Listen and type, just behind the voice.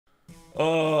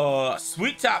Oh,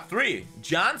 sweet top 3.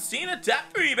 John Cena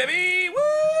top 3, baby.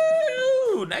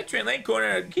 Woo! Night Train lane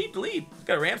corner. Keep the lead.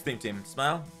 Got a Rams team.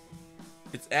 Smile.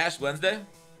 It's Ash Wednesday.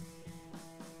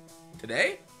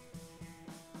 Today?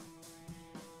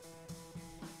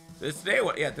 Is today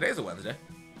what? Yeah, today's a Wednesday.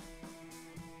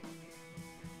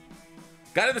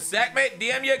 Got in the sack, mate.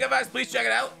 DM you guys. Please check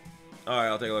it out. All right,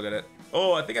 I'll take a look at it.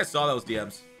 Oh, I think I saw those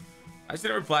DMs. I just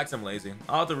didn't reply because I'm lazy.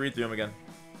 I'll have to read through them again.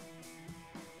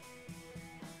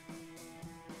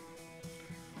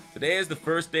 Today is the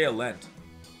first day of Lent.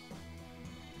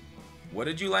 What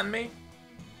did you lend me?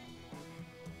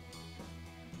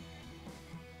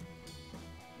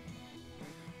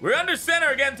 We're under center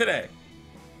again today.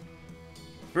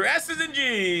 For S's and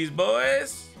G's,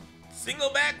 boys.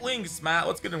 Single back wing smile.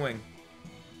 What's good in wing?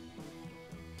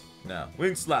 No.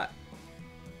 Wing slot.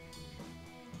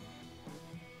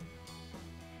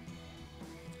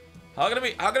 How gonna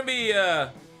be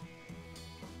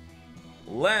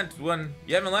Lent when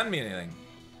you haven't lent me anything?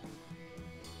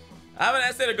 I have an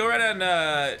essay to go right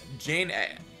on Jane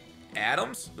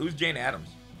Addams. Who's Jane Addams?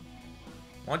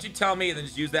 Why don't you tell me and then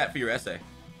just use that for your essay?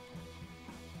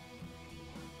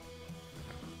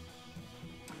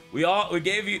 We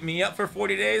gave me up for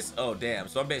 40 days? Oh damn,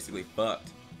 so I'm basically fucked.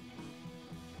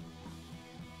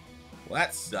 Well,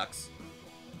 that sucks.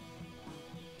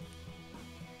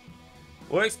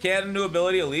 Oryx Cannon new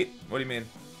ability elite? What do you mean?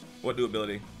 What new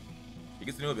ability? He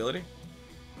gets a new ability?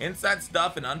 Inside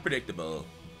stuff and unpredictable.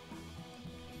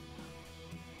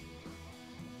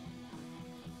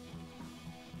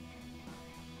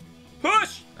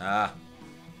 Push! Ah.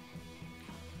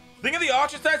 Think of the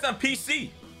auction sites on PC.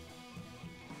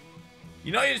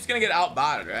 You know you're just gonna get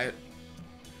outbotted, right?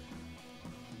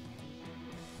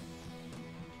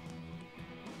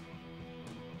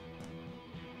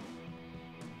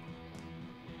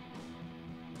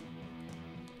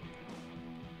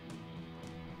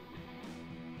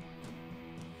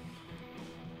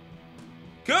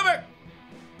 Cooper!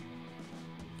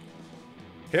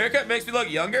 Haircut makes me look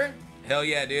younger? Hell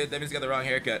yeah, dude. That means I got the wrong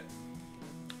haircut.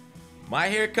 My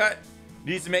haircut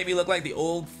needs to make me look like the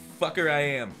old fucker I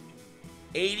am.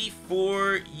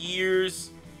 84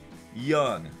 years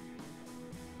young.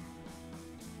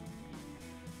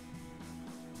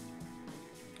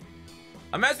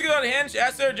 I'm asking on Hinge.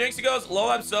 Ask her, Jinxie goes, lol,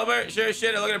 I'm sober. Sure as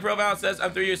shit. I look at her profile and says,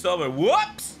 I'm 3 years sober.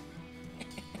 Whoops!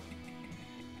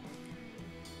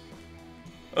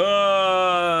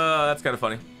 That's kind of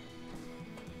funny.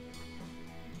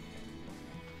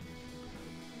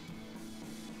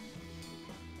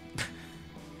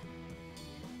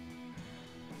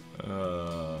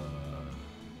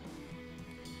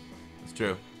 It's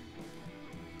true.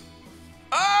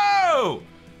 Oh!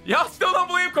 Y'all still don't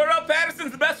believe Cordell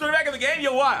Patterson's the best running back in the game?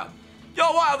 Yo, wild.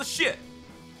 Yo, wild as shit.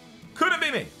 Couldn't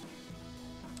be me.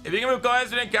 If you can move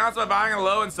coins within accounts by buying on the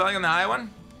low and selling on the high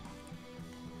one,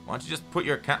 why don't you just put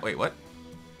your account... Wait, what?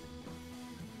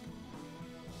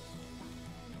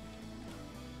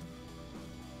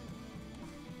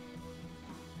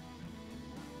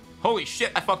 Holy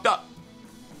shit, I fucked up.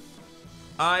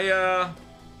 I,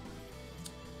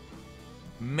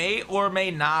 may or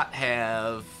may not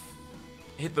have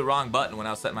hit the wrong button when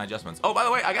I was setting my adjustments. Oh, by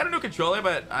the way, I got a new controller,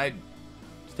 but I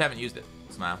just haven't used it.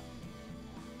 Smile.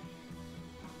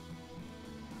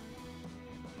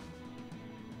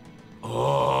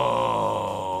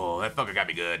 Oh, that fucker got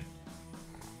me good.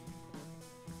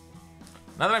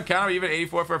 Now that I'm counting even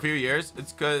 84 for a few years,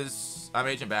 it's because I'm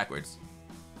aging backwards.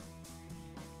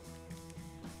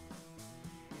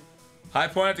 High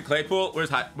point at the Claypool? Where's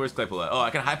Claypool at? Oh,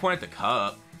 I can high point at the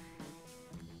cup.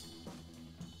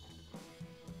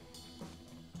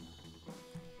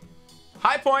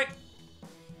 High point.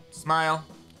 Smile.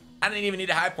 I didn't even need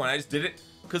a high point. I just did it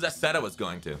because I said I was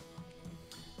going to.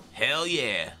 Hell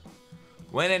yeah.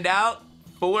 When in doubt,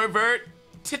 forvert,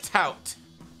 tit out.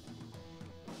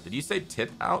 Did you say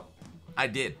tit out? I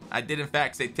did. I did in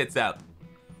fact say tits out.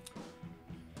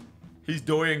 He's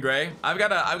Dorian Gray. I've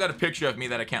got a picture of me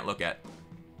that I can't look at.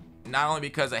 Not only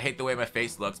because I hate the way my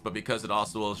face looks, but because it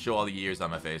also will show all the years on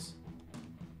my face.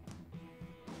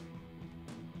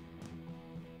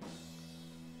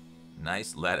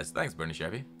 Nice lettuce. Thanks, Bernie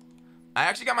Chevy. I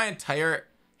actually got my entire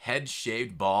head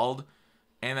shaved bald,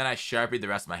 and then I sharpied the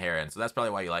rest of my hair in. So that's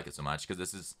probably why you like it so much, because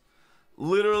this is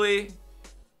literally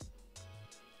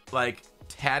like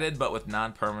tatted, but with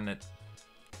non-permanent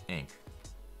ink.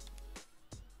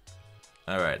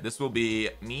 All right, this will be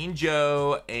Mean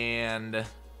Joe and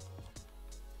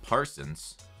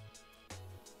Parsons.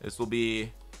 This will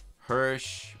be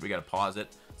Hirsch. We gotta pause it.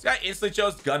 This guy instantly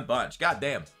chose Gun Bunch. God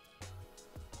damn.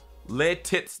 Les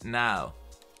tits now.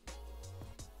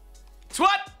 Twat!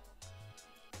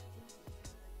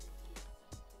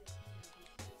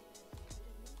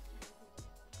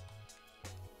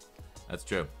 That's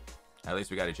true. At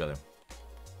least we got each other.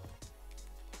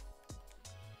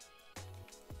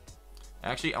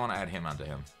 Actually, I want to add him onto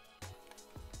him.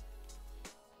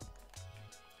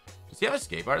 Does he have a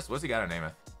escape artist? What's he got to name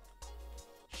it?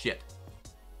 Shit.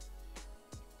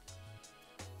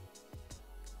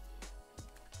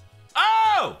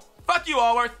 Oh! Fuck you,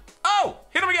 Allworth. Oh!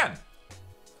 Hit him again.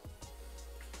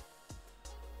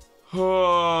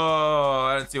 Oh,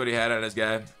 I didn't see what he had on this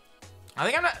guy. I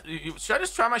think I'm not... Should I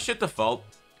just try my shit default?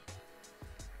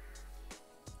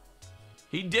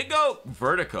 He did go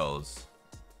verticals.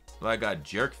 But I got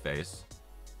jerk face.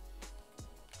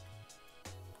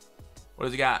 What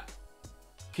does he got?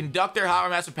 Conductor, Hot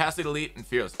Master, Passive Elite, and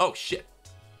Fearless. Oh, shit.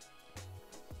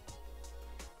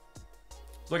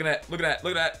 Look at that. Look at that.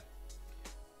 Look at that.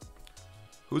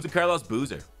 Who's the Carlos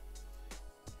Boozer?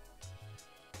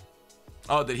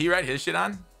 Oh, did he write his shit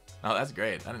on? Oh, that's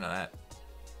great. I didn't know that.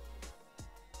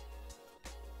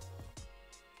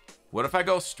 What if I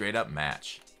go straight up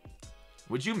match?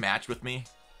 Would you match with me?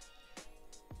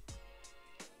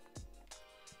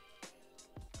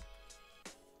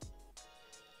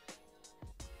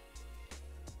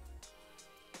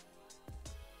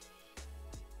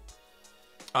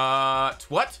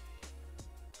 What?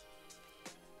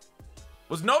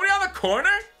 Was nobody on the corner?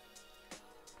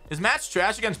 Is match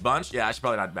trash against Bunch? Yeah, I should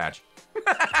probably not match.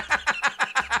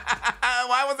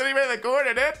 Why wasn't anybody in the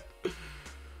corner, dude?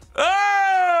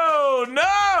 Oh,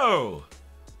 no!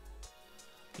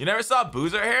 You never saw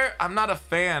Boozer here? I'm not a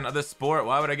fan of the sport.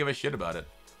 Why would I give a shit about it?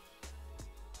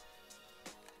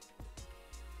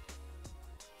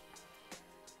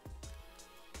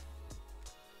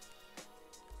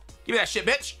 Give me that shit,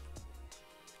 bitch.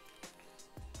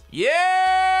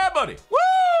 Yeah, buddy.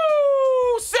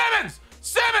 Woo! Simmons!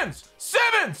 Simmons!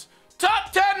 Simmons!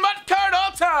 Top 10 Mutt card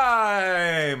all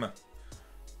time!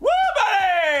 Woo,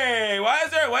 buddy! Why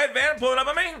is there a white van pulling up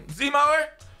on me?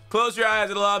 Z-Mower? Close your eyes,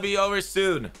 it'll all be over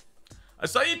soon. I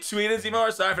saw you tweeted,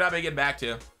 Z-Mower. Sorry for not getting back to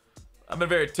you. I've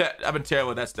been terrible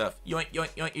with that stuff. Yoink,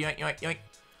 yoink, yoink, yoink, yoink, yoink.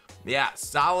 Yeah,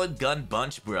 solid gun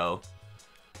bunch, bro.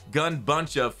 Gun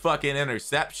bunch of fucking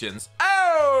interceptions. Oh!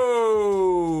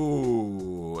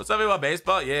 What's up about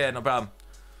baseball? Yeah, no problem.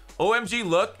 OMG,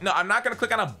 look. No, I'm not gonna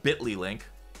click on a bit.ly link.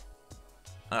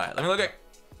 All right, let me look at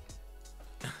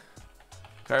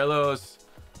Carlos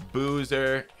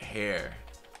Boozer hair.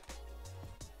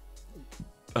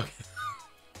 Okay.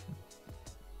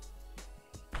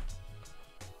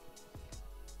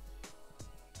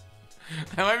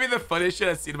 That might be the funniest shit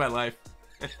I've seen in my life.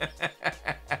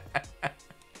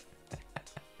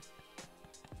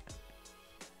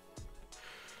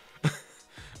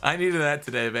 I needed that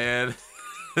today, man.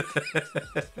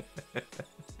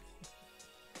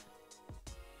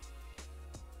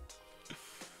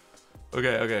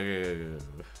 Okay.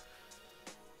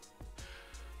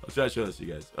 I'll try to show this to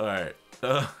you guys. All right.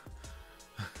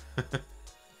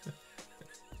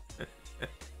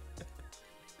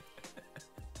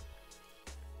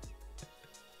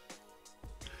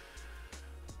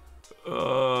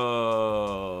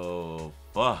 Oh,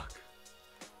 fuck.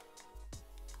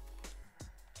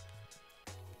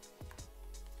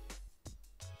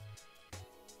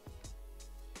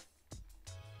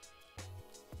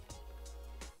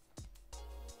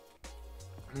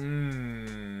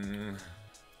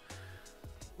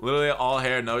 Literally all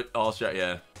hair, no, all shot,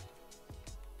 yeah.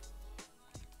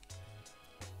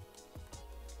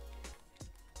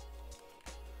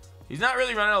 He's not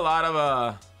really running a lot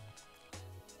of,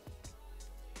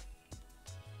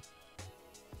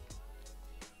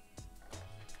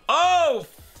 Oh,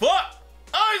 fuck!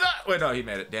 Oh, he's not. Wait, no, he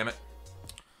made it, damn it.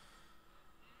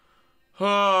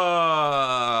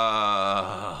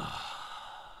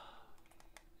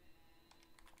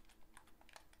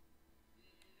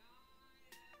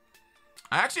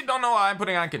 I actually don't know why I'm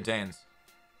putting on contains.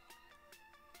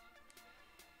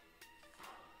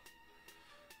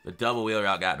 The double wheel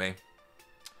route got me.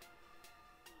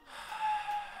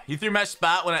 He threw mesh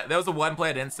spot when that was the one play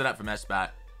I didn't set up for mesh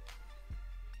spot.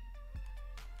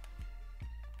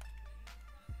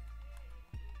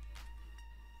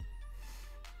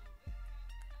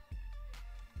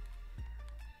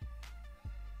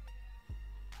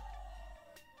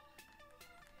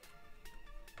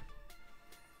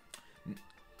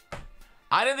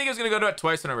 I didn't think he was gonna go to it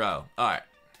twice in a row. All right.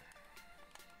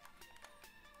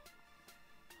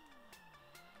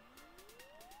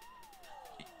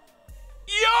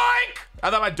 Yoink!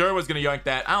 I thought my Durr was gonna yoink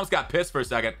that. I almost got pissed for a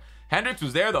second. Hendricks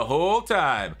was there the whole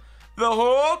time. The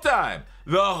whole time.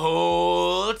 The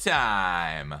whole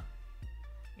time.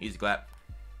 Easy clap.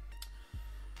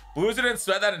 Blues didn't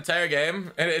sweat that entire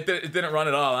game, and it didn't run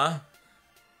at all, huh?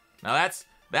 Now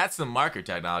that's some marker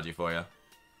technology for you.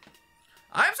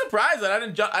 I'm surprised that I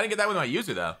didn't get that with my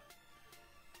user though.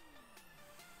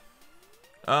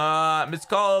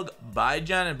 Miscalled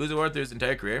Bijan and Boozer Worth his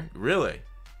entire career. Really?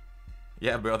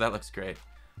 Yeah, bro, that looks great.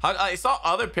 I saw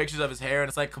other pictures of his hair, and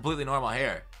it's like completely normal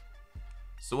hair.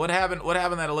 So what happened? What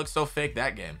happened that it looked so fake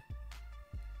that game?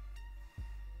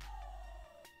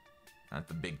 Not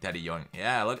the big Teddy Young.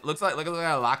 Yeah, looks like a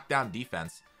lockdown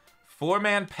defense.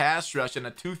 4-man pass rush and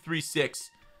a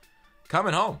 2-3-6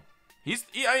 coming home. I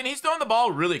mean, he's throwing the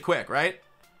ball really quick, right?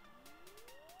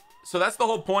 So that's the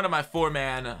whole point of my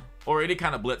 4-man or any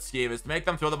kind of blitz scheme, is to make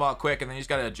them throw the ball quick, and then you just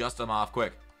got to adjust them off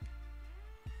quick.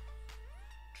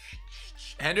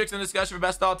 Hendricks in discussion for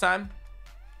best all time?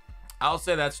 I'll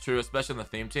say that's true, especially in the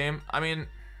theme team. I mean,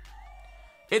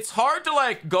 it's hard to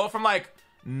like go from like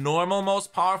normal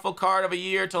most powerful card of a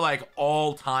year to like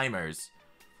all timers.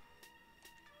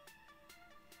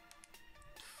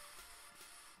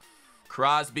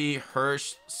 Crosby,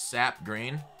 Hirsch, Sap,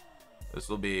 Green. This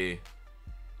will be...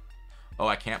 Oh,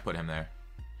 I can't put him there.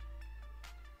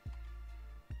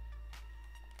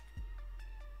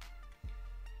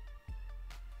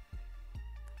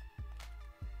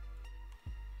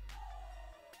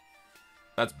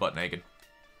 That's butt naked.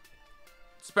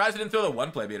 Surprised I didn't throw the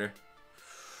one play beater.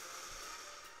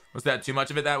 Was that too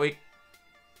much of it that week?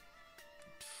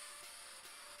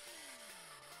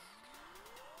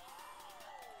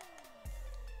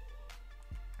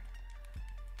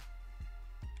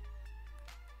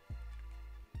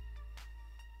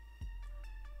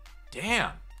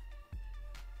 Damn.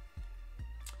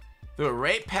 Threw it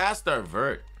right past our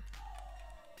vert.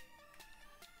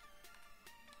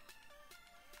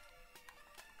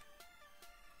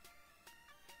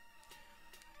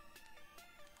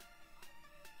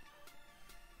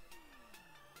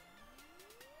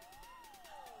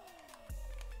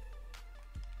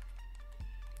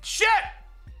 Shit!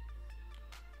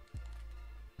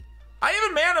 I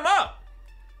even manned him up.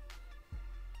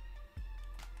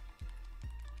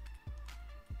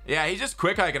 Yeah, he's just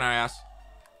quick hiking our ass.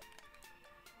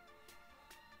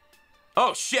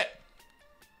 Oh, shit.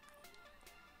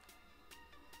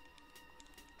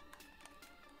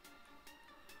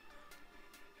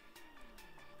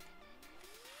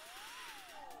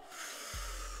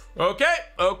 Okay,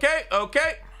 okay,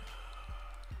 okay.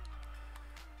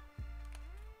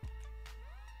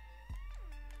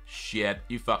 Shit,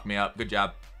 you fucked me up. Good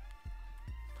job.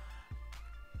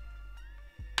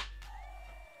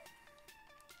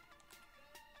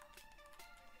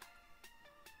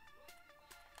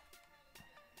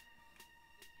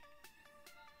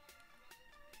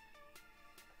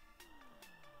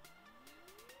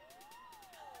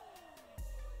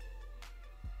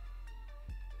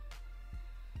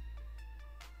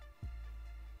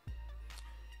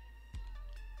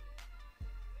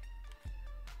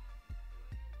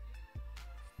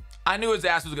 I knew his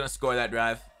ass was gonna score that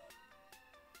drive.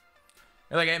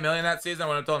 You're like 8 million that season. I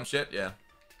want to tell him shit. Yeah.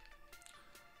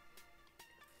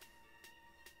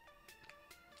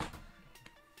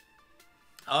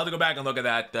 I'll have to go back and look at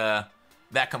that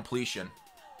that completion.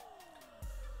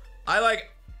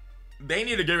 They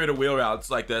need to get rid of wheel routes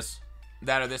like this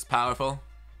that are this powerful,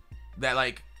 that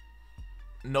like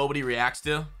nobody reacts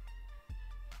to.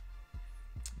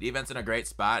 Defense in a great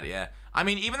spot, yeah. I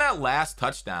mean, even that last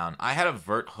touchdown, I had a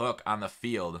vert hook on the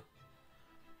field,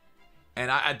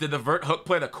 and I did the vert hook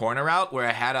play the corner route where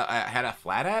I had a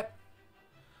flat at.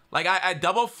 Like I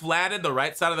double flatted the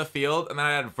right side of the field, and then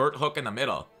I had a vert hook in the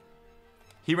middle.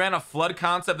 He ran a flood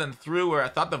concept and threw where I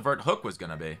thought the vert hook was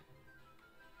gonna be.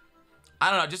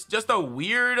 I don't know, just a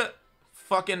weird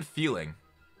fucking feeling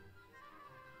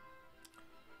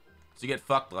to get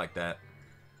fucked like that.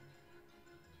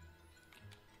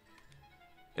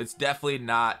 It's definitely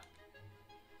not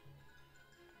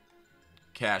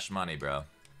cash money, bro.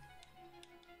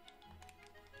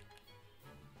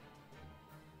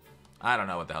 I don't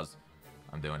know what the hell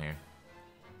I'm doing here.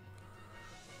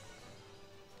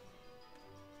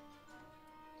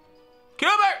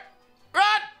 Cooper!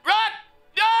 Run! Run!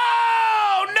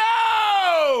 No!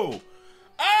 No!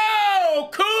 Oh,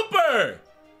 Cooper!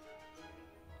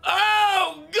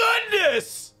 Oh,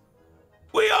 goodness!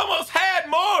 We almost had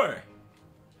more!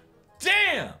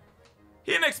 Damn!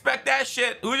 He didn't expect that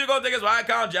shit. Who's your golden tickets? Ryan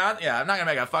Collin John? Yeah, I'm not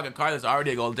gonna make a fucking card that's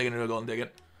already a golden ticket into a golden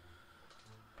ticket.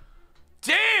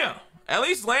 Damn! At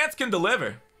least Lance can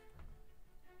deliver.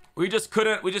 We just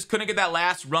couldn't get that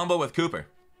last rumble with Cooper.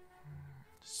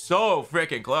 So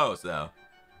freaking close though.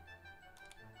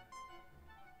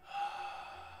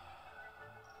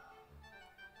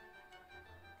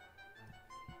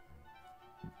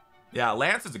 Yeah,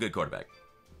 Lance is a good quarterback.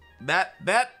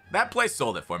 That play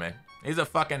sold it for me. He's a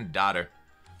fucking daughter.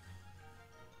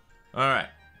 All right.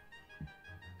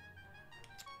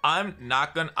 I'm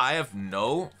not gonna... I have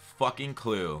no fucking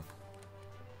clue.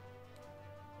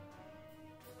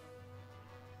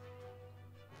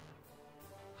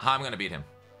 How I'm gonna beat him.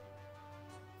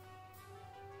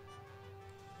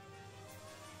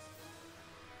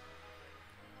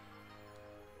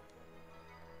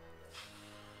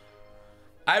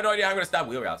 I have no idea how I'm gonna stop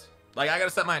wheel routes. Like, I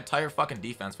gotta set my entire fucking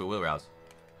defense for wheel routes.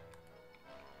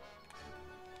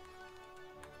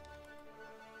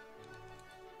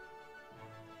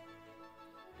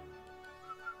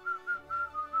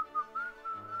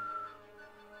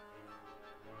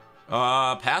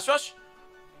 Pass rush?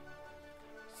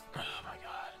 Oh my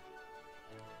god.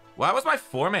 Why was my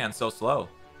 4-man so slow?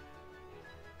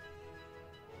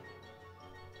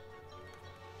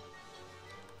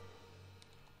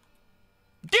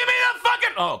 Give me the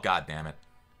fucking... Oh, god damn it.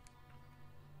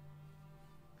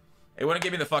 It wouldn't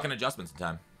give me the fucking adjustments in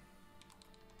time.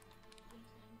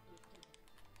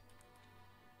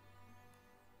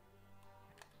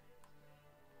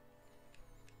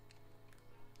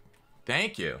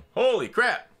 Thank you. Holy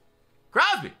crap.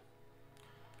 Crosby.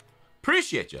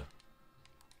 Appreciate you.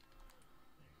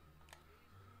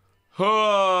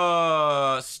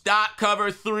 Stock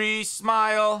cover 3,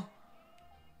 smile.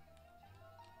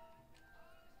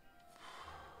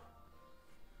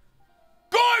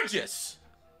 Gorgeous.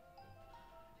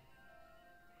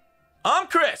 I'm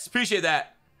Chris. Appreciate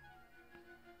that.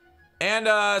 And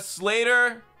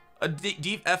Slater, a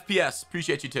deep FPS.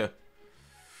 Appreciate you too.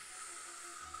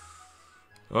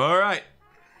 All right.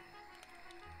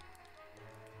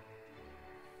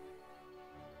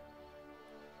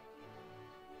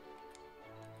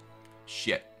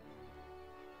 Shit.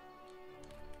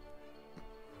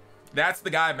 That's the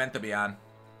guy I meant to be on.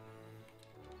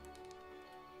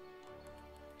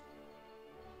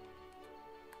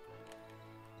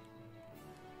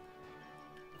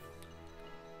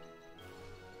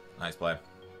 Nice play.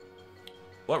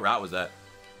 What route was that?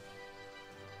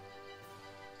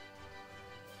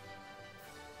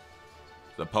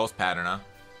 The post pattern, huh?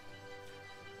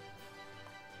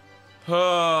 Oh,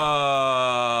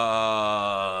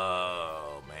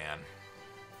 man.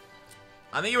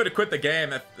 I think he would have quit the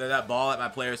game if that ball at my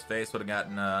player's face would have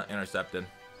gotten intercepted.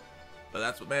 But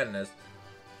that's what Madden is.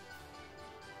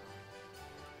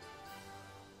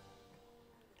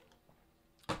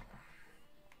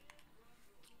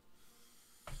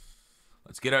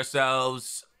 Let's get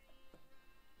ourselves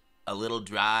a little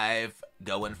drive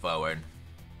going forward.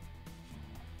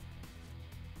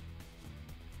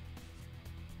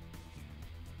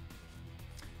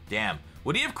 Damn.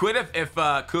 Would he have quit if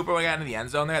Cooper got into the end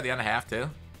zone there at the end of half, too?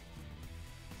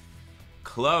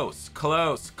 Close,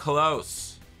 close,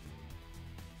 close.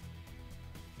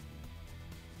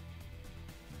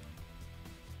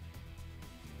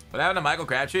 What happened to Michael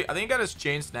Crabtree? I think he got his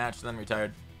chain snatched and then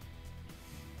retired.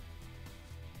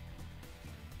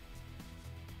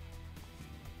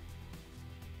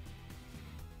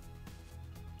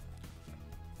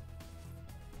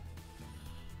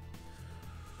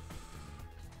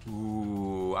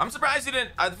 Ooh, I'm surprised he didn't.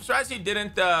 I'm surprised he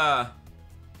didn't.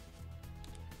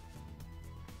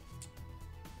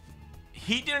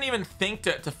 He didn't even think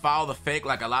to foul the fake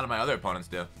like a lot of my other opponents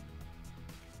do.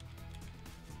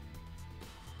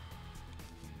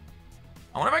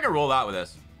 I wonder if I can roll out with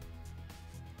this.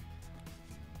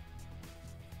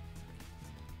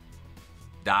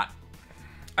 Dot.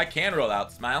 I can roll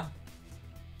out. Smile.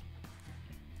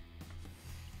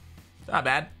 Not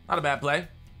bad. Not a bad play.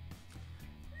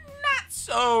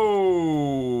 So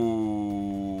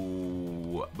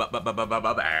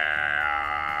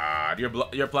bad.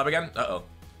 You're pleb again? Uh-oh.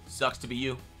 Sucks to be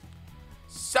you.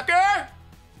 Sucker!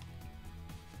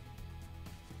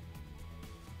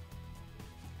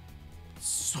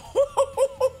 So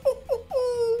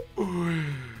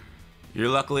you're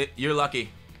lucky.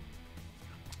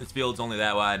 This field's only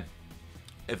that wide.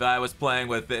 If I was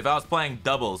playing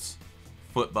doubles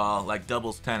football, like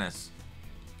doubles tennis,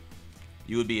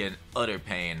 you would be in utter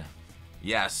pain.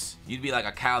 Yes, you'd be like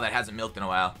a cow that hasn't milked in a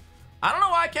while. I don't know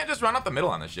why I can't just run up the middle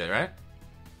on this shit, right?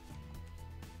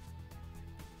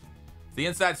 The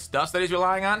inside stuffs that he's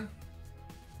relying on.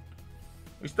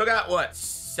 We still got, what,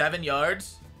 7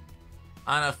 yards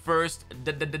on a first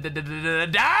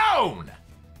down.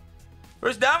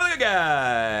 First down for the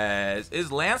guys.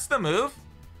 Is Lance the move?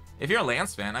 If you're a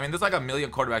Lance fan, I mean, there's like a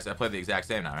million quarterbacks that play the exact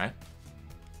same now, right?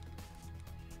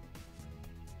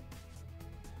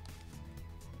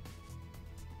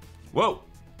 Whoa.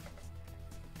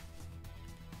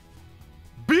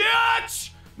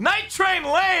 Bitch! Night train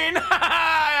lane?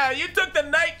 You took the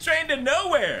night train to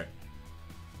nowhere.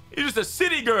 You're just a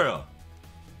city girl.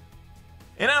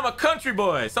 And I'm a country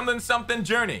boy. Something, something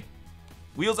journey.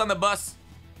 Wheels on the bus.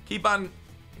 Keep on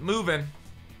moving.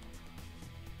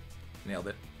 Nailed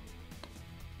it.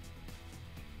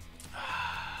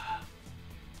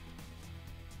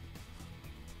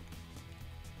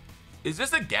 Is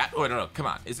this a gap? Oh, no, come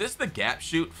on. Is this the gap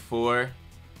shoot for...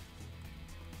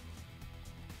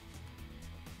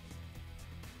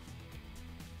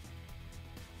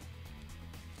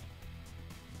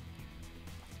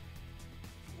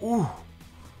 Ooh.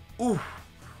 Ooh.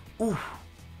 Ooh.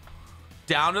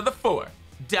 Down to the 4.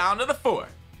 Down to the 4.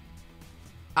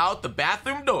 Out the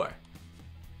bathroom door.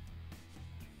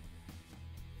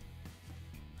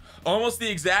 Almost the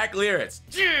exact lyrics.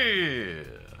 Yeah.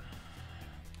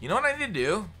 You know what I need to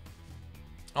do?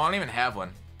 Oh, I don't even have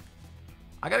one.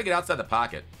 I gotta get outside the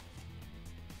pocket.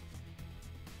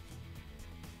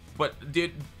 But,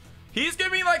 dude, he's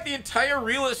giving me like the entire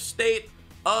real estate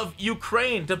of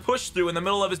Ukraine to push through in the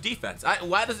middle of his defense.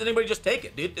 Why does anybody just take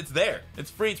it, dude? It's there. It's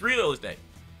free. It's real estate.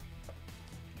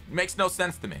 It makes no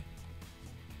sense to me.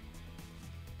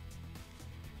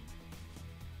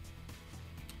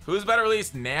 Who's better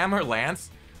released, Nam or Lance?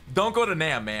 Don't go to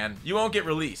Nam, man. You won't get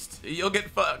released. You'll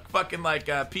get fucking like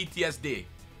PTSD.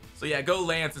 So yeah, go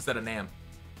Lance instead of Nam.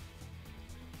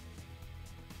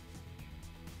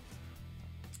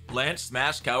 Lance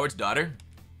smashed Coward's daughter?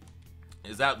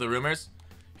 Is that the rumors?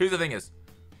 Here's the thing is,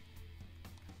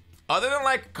 other than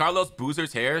like Carlos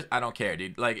Boozer's hair, I don't care,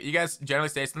 dude. Like, you guys generally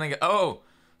say something, oh,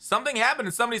 something happened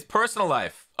in somebody's personal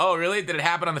life. Oh, really? Did it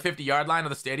happen on the 50-yard line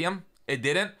of the stadium? It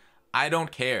didn't? I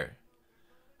don't care.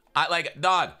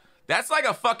 Dog, that's like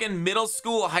a fucking middle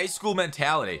school, high school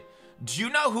mentality. Do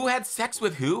you know who had sex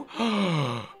with who?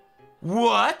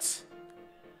 What?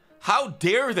 How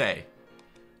dare they?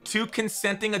 Two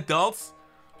consenting adults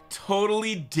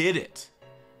totally did it.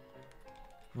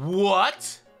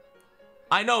 What?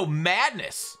 I know,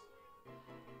 madness.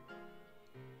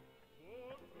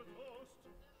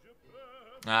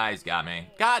 Ah, he's got me.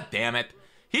 God damn it.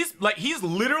 He's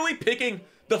literally picking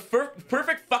the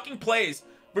perfect fucking plays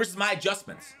versus my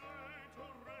adjustments.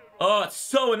 Oh, it's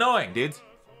so annoying, dude.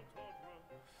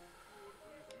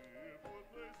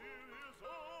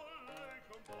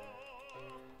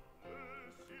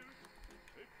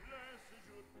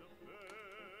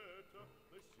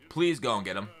 Please go and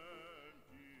get him.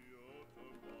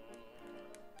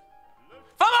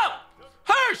 Follow!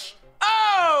 Hirsch!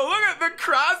 Oh, look at the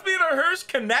Crosby to Hirsch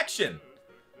connection.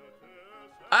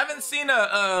 I haven't seen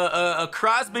a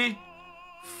Crosby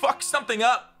fuck something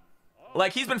up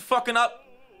like he's been fucking up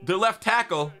their left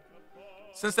tackle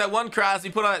since that one Crosby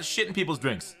put all that shit in people's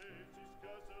drinks.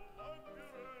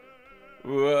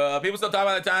 People still talk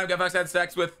about the time Gunfox had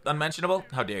sex with Unmentionable?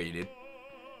 How dare you, dude?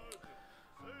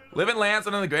 Liv and Lance,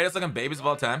 one of the greatest looking babies of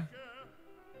all time.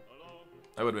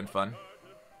 That would have been fun.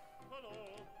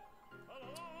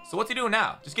 So what's he doing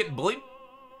now? Just getting bullied?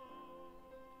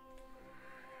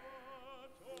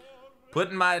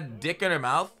 Putting my dick in her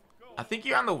mouth? I think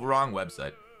you're on the wrong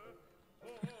website.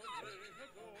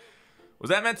 Was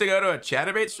that meant to go to a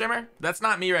Chatterbait streamer? That's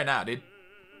not me right now, dude.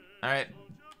 Alright.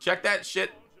 Check that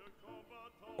shit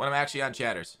when I'm actually on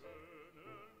Chatters.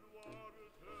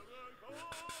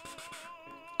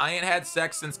 I ain't had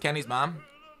sex since Kenny's mom.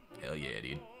 Hell yeah,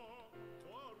 dude.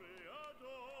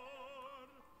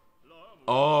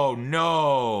 Oh,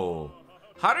 no.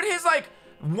 How did his, like,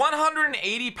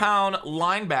 180-pound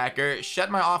linebacker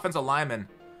shed my offensive lineman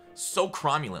so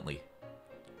cromulently?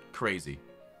 Crazy.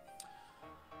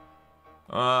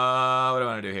 What do I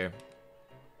want to do here?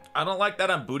 I don't like that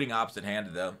I'm booting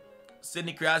opposite-handed, though.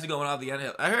 Sidney Crosby going off the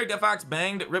end. I heard Get Fox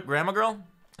banged Rip Grandma Girl.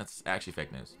 That's actually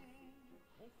fake news.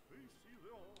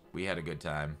 We had a good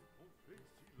time.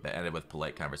 That ended with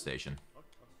polite conversation.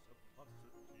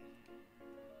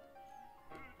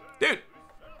 Dude!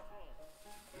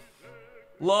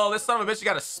 Lol, this son of a bitch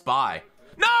got a spy.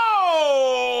 No!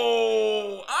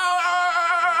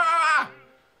 Ah!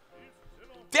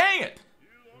 Dang it!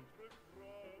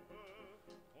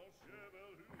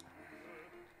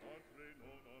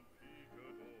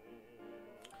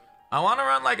 I want to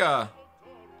run like a...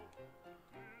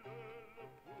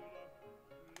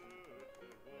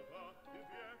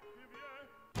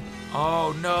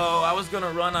 Oh no, I was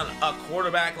gonna run on a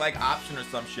quarterback like option or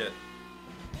some shit.